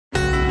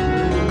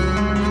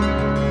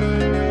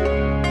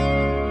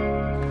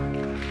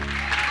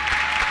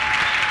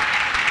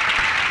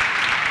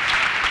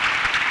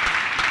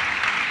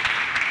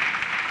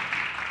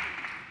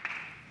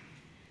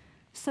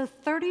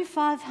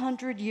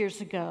3,500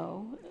 years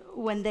ago,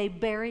 when they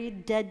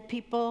buried dead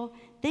people,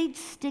 they'd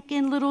stick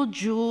in little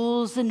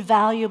jewels and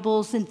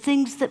valuables and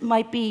things that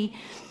might be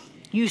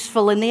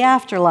useful in the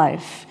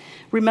afterlife.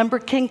 Remember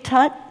King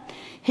Tut?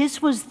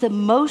 His was the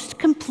most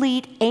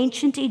complete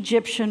ancient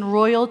Egyptian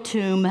royal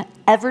tomb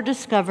ever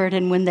discovered,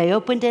 and when they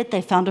opened it,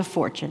 they found a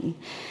fortune.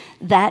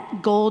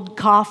 That gold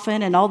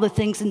coffin and all the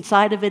things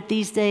inside of it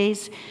these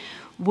days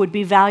would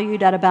be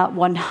valued at about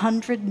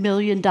 $100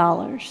 million.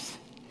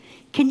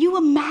 Can you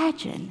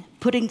imagine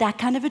putting that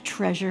kind of a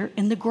treasure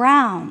in the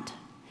ground?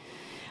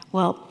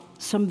 Well,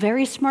 some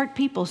very smart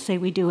people say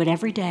we do it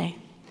every day.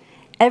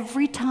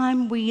 Every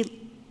time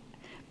we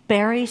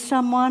bury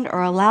someone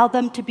or allow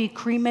them to be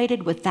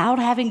cremated without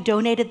having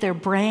donated their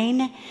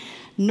brain,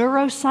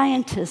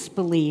 neuroscientists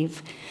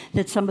believe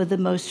that some of the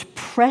most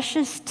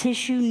precious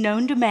tissue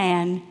known to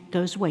man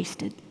goes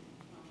wasted.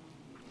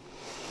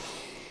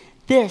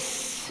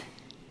 This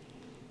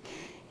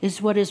is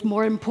what is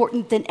more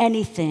important than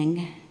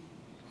anything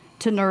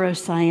to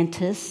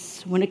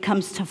neuroscientists when it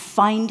comes to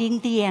finding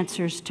the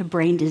answers to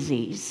brain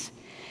disease.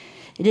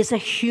 It is a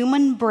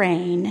human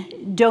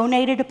brain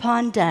donated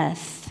upon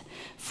death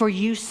for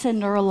use in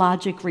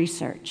neurologic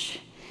research.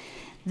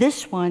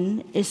 This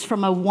one is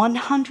from a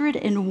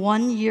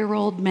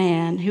 101-year-old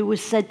man who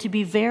was said to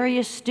be very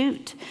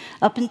astute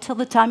up until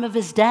the time of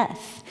his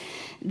death.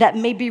 That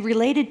may be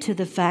related to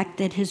the fact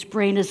that his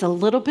brain is a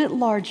little bit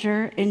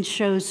larger and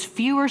shows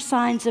fewer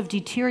signs of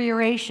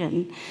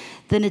deterioration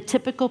than a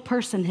typical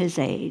person his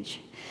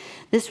age.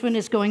 This one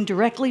is going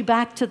directly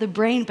back to the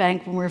brain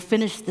bank when we're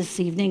finished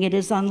this evening. It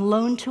is on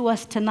loan to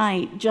us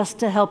tonight just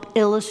to help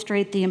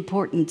illustrate the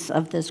importance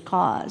of this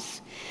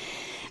cause.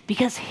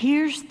 Because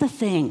here's the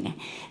thing,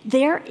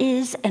 there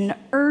is an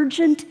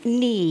urgent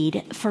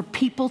need for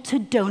people to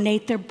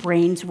donate their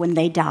brains when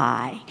they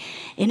die.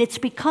 And it's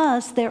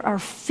because there are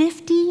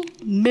 50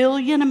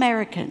 million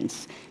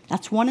Americans,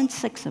 that's 1 in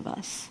 6 of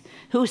us,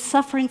 who is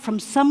suffering from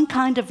some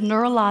kind of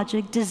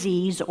neurologic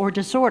disease or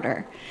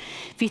disorder.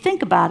 If you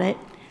think about it,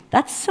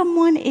 that's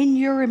someone in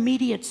your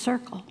immediate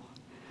circle,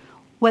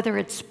 whether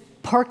it's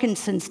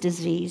Parkinson's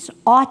disease,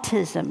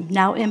 autism,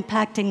 now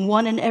impacting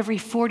 1 in every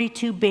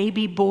 42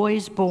 baby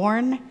boys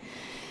born,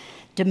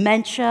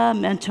 dementia,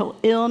 mental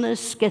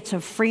illness,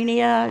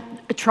 schizophrenia,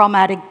 a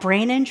traumatic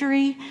brain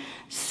injury.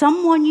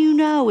 Someone you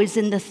know is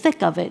in the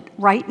thick of it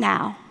right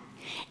now.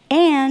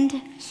 And,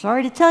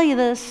 sorry to tell you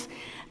this,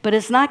 but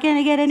it's not going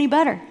to get any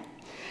better.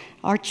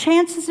 Our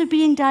chances of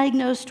being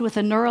diagnosed with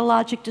a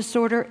neurologic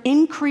disorder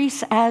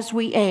increase as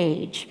we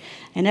age.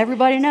 And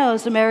everybody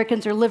knows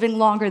Americans are living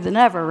longer than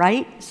ever,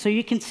 right? So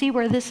you can see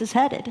where this is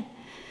headed.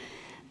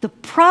 The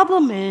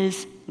problem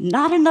is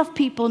not enough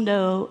people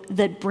know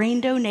that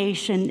brain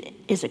donation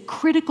is a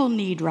critical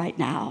need right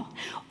now.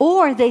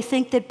 Or they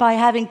think that by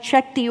having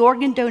checked the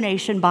organ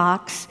donation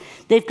box,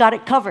 they've got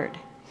it covered.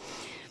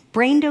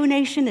 Brain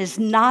donation is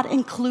not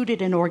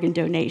included in organ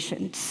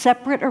donation.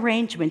 Separate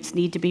arrangements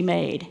need to be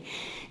made.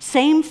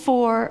 Same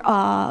for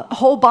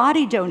whole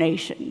body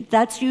donation.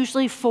 That's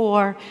usually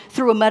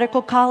through a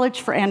medical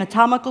college for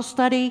anatomical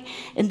study,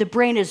 and the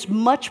brain is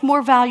much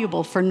more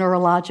valuable for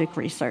neurologic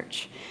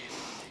research.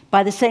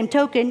 By the same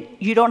token,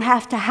 you don't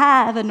have to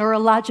have a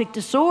neurologic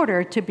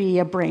disorder to be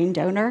a brain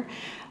donor.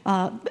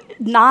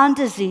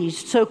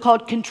 Non-diseased,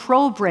 so-called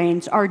control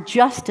brains are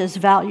just as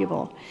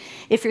valuable.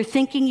 If you're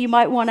thinking you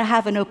might want to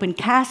have an open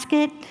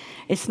casket,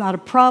 it's not a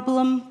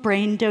problem.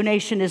 Brain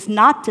donation is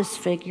not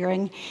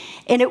disfiguring,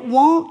 and it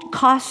won't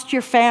cost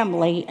your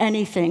family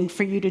anything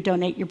for you to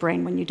donate your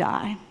brain when you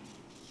die.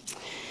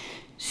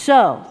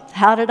 So,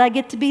 how did I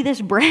get to be this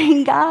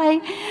brain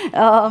guy?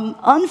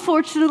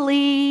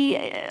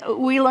 Unfortunately,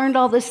 we learned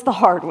all this the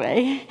hard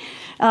way.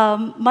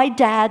 My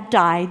dad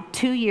died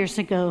 2 years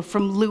ago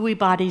from Lewy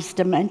body's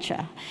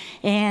dementia,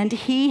 and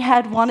he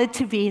had wanted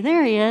to be,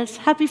 there he is,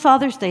 Happy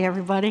Father's Day,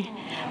 everybody.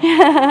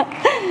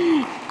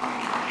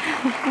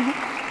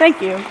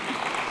 Thank you.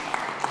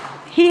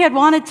 He had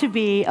wanted to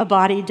be a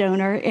body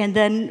donor, and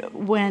then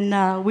when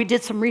we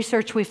did some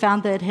research, we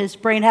found that his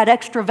brain had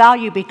extra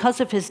value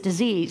because of his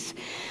disease.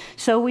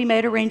 So we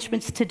made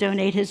arrangements to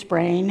donate his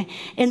brain,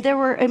 and there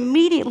were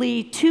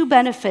immediately 2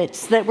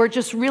 benefits that were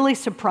just really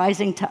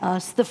surprising to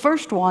us. The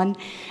first one,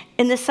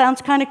 and this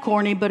sounds kind of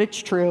corny, but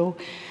it's true,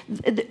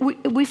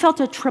 we felt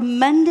a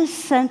tremendous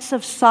sense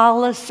of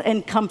solace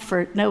and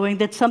comfort knowing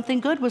that something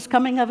good was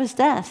coming of his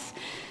death.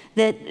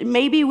 That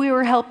maybe we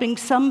were helping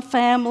some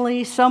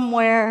family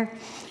somewhere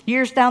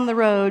years down the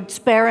road,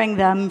 sparing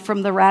them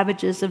from the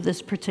ravages of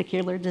this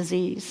particular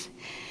disease.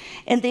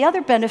 And the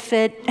other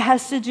benefit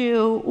has to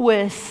do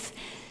with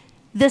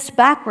this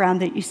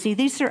background that you see.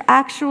 These are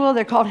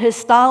they're called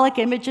histologic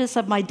images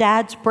of my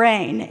dad's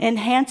brain,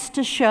 enhanced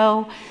to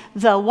show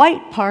the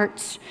white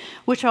parts,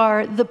 which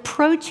are the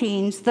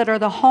proteins that are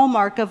the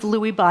hallmark of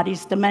Lewy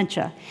body's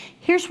dementia.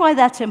 Here's why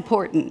that's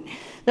important.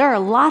 There are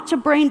lots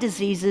of brain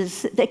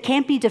diseases that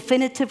can't be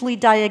definitively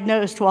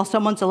diagnosed while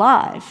someone's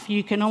alive.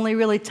 You can only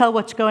really tell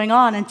what's going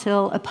on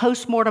until a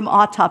post-mortem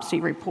autopsy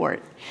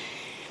report.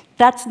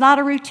 That's not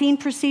a routine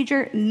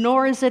procedure,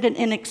 nor is it an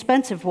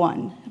inexpensive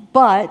one.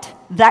 But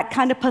that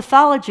kind of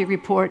pathology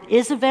report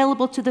is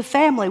available to the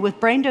family with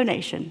brain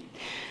donation.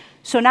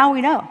 So now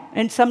we know.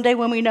 And someday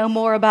when we know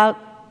more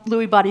about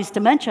Lewy body's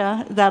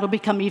dementia, that'll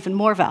become even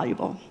more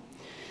valuable.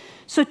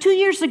 So 2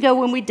 years ago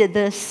when we did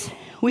this,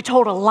 we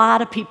told a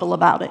lot of people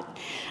about it.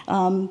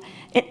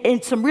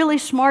 And some really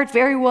smart,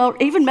 very well,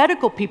 even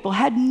medical people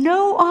had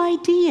no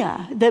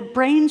idea that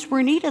brains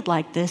were needed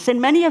like this.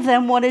 And many of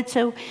them wanted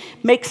to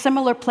make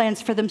similar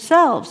plans for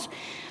themselves.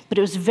 But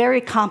it was very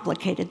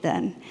complicated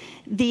then.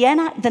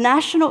 The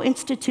National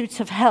Institutes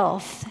of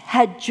Health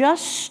had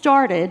just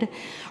started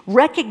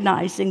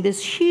recognizing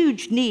this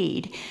huge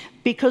need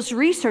because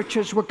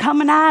researchers were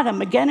coming at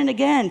them again and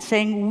again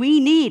saying, we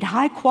need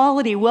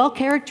high-quality,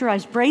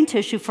 well-characterized brain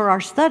tissue for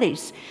our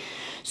studies.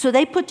 So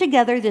they put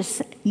together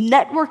this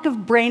network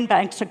of brain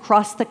banks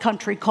across the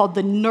country called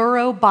the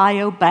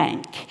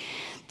NeuroBioBank.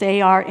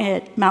 They are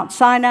at Mount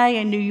Sinai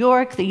in New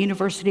York, the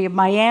University of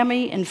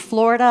Miami in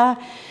Florida,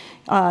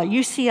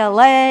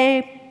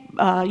 UCLA,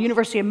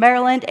 University of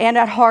Maryland, and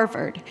at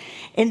Harvard.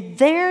 And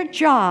their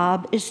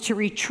job is to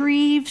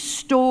retrieve,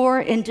 store,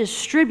 and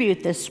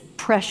distribute this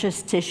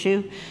precious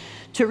tissue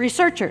to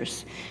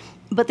researchers.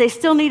 But they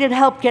still needed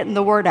help getting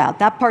the word out.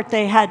 That part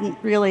they hadn't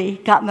really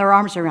gotten their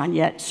arms around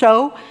yet.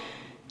 So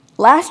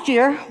last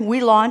year, we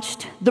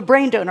launched the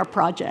Brain Donor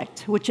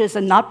Project, which is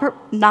a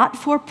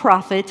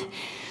not-for-profit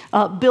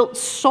built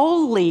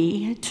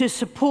solely to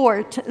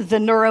support the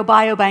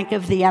NeuroBioBank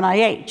of the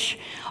NIH.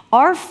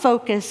 Our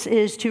focus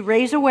is to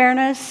raise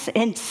awareness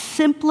and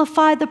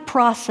simplify the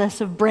process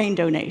of brain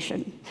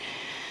donation.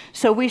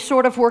 So we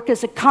sort of work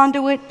as a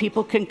conduit.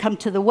 People can come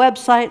to the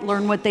website,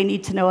 learn what they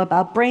need to know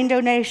about brain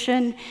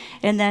donation,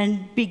 and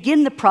then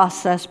begin the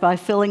process by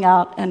filling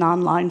out an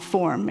online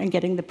form and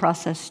getting the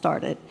process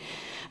started.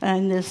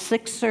 In the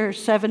 6 or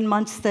 7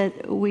 months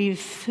that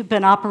we've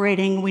been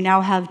operating, we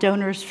now have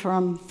donors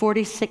from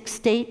 46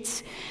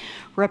 states,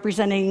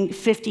 representing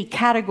 50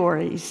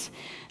 categories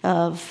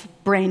of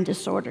brain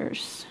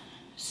disorders.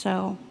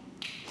 So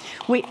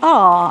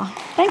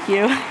thank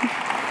you.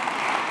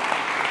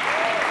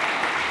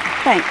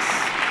 Thanks.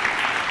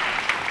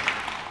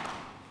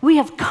 We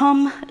have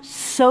come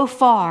so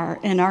far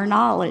in our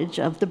knowledge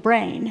of the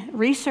brain.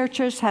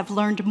 Researchers have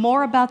learned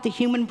more about the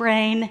human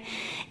brain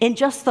in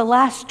just the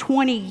last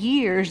 20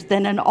 years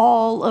than in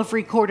all of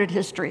recorded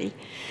history.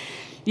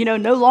 You know,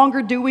 no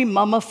longer do we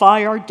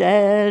mummify our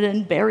dead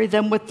and bury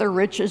them with their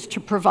riches to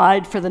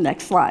provide for the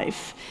next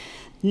life.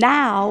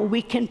 Now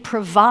we can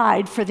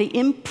provide for the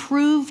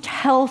improved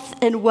health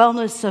and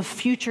wellness of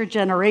future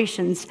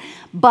generations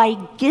by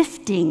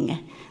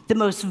gifting the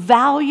most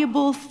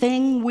valuable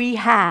thing we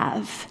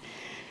have,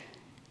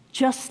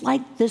 just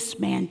like this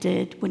man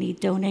did when he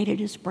donated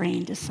his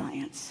brain to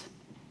science.